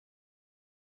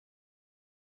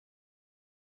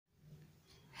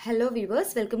Hello viewers,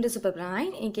 welcome to Super Brain.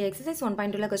 இன்னைக்கு exercise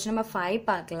 1.2 question number 5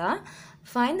 பார்க்கலாம்.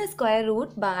 Find the square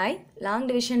root by long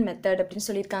division method அப்படினு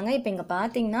சொல்லிருக்காங்க. இப்போ இங்க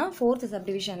பாத்தீங்கன்னா 4th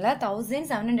subdivisionல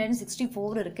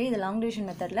 1764 இருக்கு. இது long division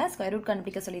methodல square root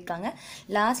கண்டுபிடிக்க சொல்லிருக்காங்க.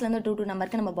 லாஸ்ட்ல இருந்து 2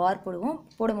 நம்பருக்கு நம்ம பார் போடுவோம்.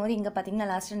 போடும்போது இங்க பாத்தீங்கன்னா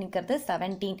லாஸ்ட்ல நிக்கிறது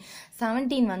 17.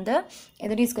 17 வந்து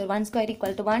எதோட square 1 square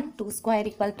 = 1, 2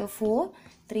 square = 4,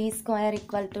 3 square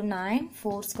 = 9,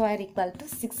 4 square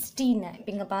 = 16.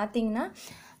 இப்போ இங்க பாத்தீங்கன்னா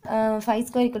 5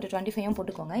 square = 25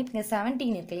 போட்டுக்கோங்க. இப்போ இங்க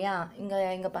 17 இருக்கு இல்லையா,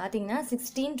 இங்க பாத்தீங்கன்னா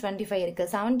 16 25 இருக்கு.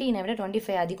 17 விட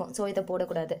 25 அதிகம், ஸோ இதை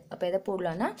போடக்கூடாது. அப்போ எதை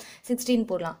போடலாம்னா 16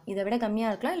 போடலாம். இதை விட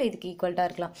கம்மியாக இருக்கலாம், இல்லை இதுக்கு ஈக்குவல்ட்டாக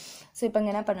இருக்கலாம். ஸோ இப்போ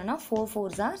இங்கே என்ன பண்ணணும்னா 4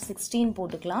 4s are 16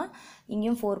 போட்டுக்கலாம்.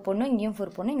 இங்கேயும் 4 போடணும், இங்கேயும்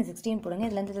 4 போடணும், இங்கே 16 போடுங்க.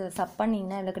 இதுலேருந்து இதில் சப்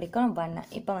பண்ணிங்கன்னா எவ்வளோ கிடைக்கும் 1.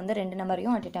 இப்போ வந்து 2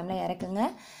 நம்பரையும் அட் டைமில் இறக்குங்க.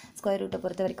 ஸ்கொயர் ரூட்டை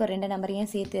பொறுத்த வரைக்கும் 2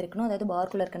 நம்பரையும் சேர்த்து இருக்கணும், அதாவது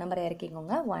பார்க்குள்ளே இருக்க நம்பரை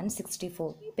இறக்கிக்கோங்க.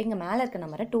 164. இப்போ இங்கே மேலே இருக்க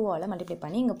நம்பரை 2ஆல் மல்டிப்ளை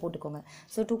பண்ணி இங்கே போட்டுக்கோங்க.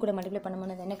 ஸோ 2 கூட மல்டிப்ளை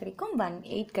பண்ணும்போது என்ன கிடைக்கும்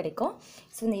 8 கிடைக்கும்.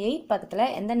 ஸோ இந்த 8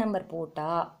 பக்கத்தில் எந்த நம்பர்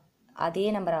போட்டால் அதே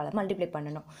நம்பரால் மல்டிப்ளை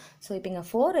பண்ணணும். ஸோ இப்போ இங்கே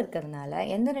 4 இருக்கிறதுனால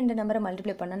எந்த 2 நம்பரை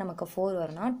மல்டிப்ளை பண்ணால் நமக்கு 4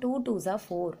 வரும்னா 2 2s are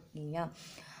 4 இல்லையா.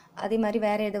 அதே மாதிரி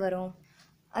வேறு எது வரும்,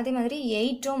 அதே மாதிரி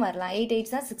 8ம் வரலாம். 8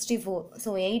 8s are 64. ஸோ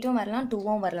 8ம் வரலாம்,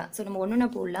 2ம் வரலாம். ஸோ நம்ம ஒன்று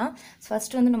போடலாம்.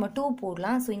 ஃபர்ஸ்ட் வந்து நம்ம 2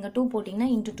 போடலாம். ஸோ இங்கே 2 போட்டிங்கன்னா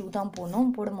இன்ட்டு 2 தான் போடணும்.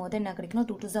 போடும்போது என்ன கிடைக்கணும்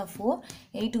 2 2s are 4,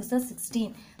 8 2s are 16.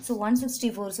 So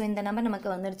 164. So இந்த நம்பர் நமக்கு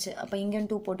வந்துடுச்சு. அப்போ இங்கேயும்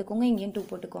 2 போட்டுக்கோங்க, இங்கேயும் 2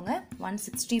 போட்டுக்கோங்க.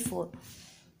 164.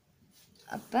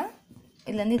 அப்போ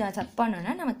இதுலேருந்து இதை செக்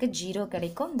பண்ணோன்னா நமக்கு 0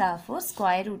 கிடைக்கும். therefore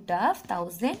square root of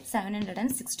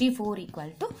 1764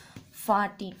 equal to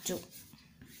 42.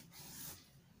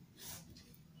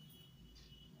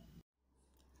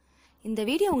 இந்த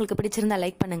வீடியோ உங்களுக்கு பிடிச்சிருந்தா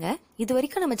லைக் பண்ணுங்க. இது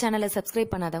வரைக்கும் நம்ம சேனலை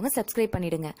சப்ஸ்கிரைப் பண்ணாதவங்க சப்ஸ்கிரைப்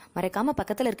பண்ணிடுங்க. மறக்காம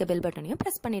பக்கத்தில் இருக்க பெல் பட்டனையும்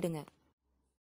பிரஸ் பண்ணிடுங்க.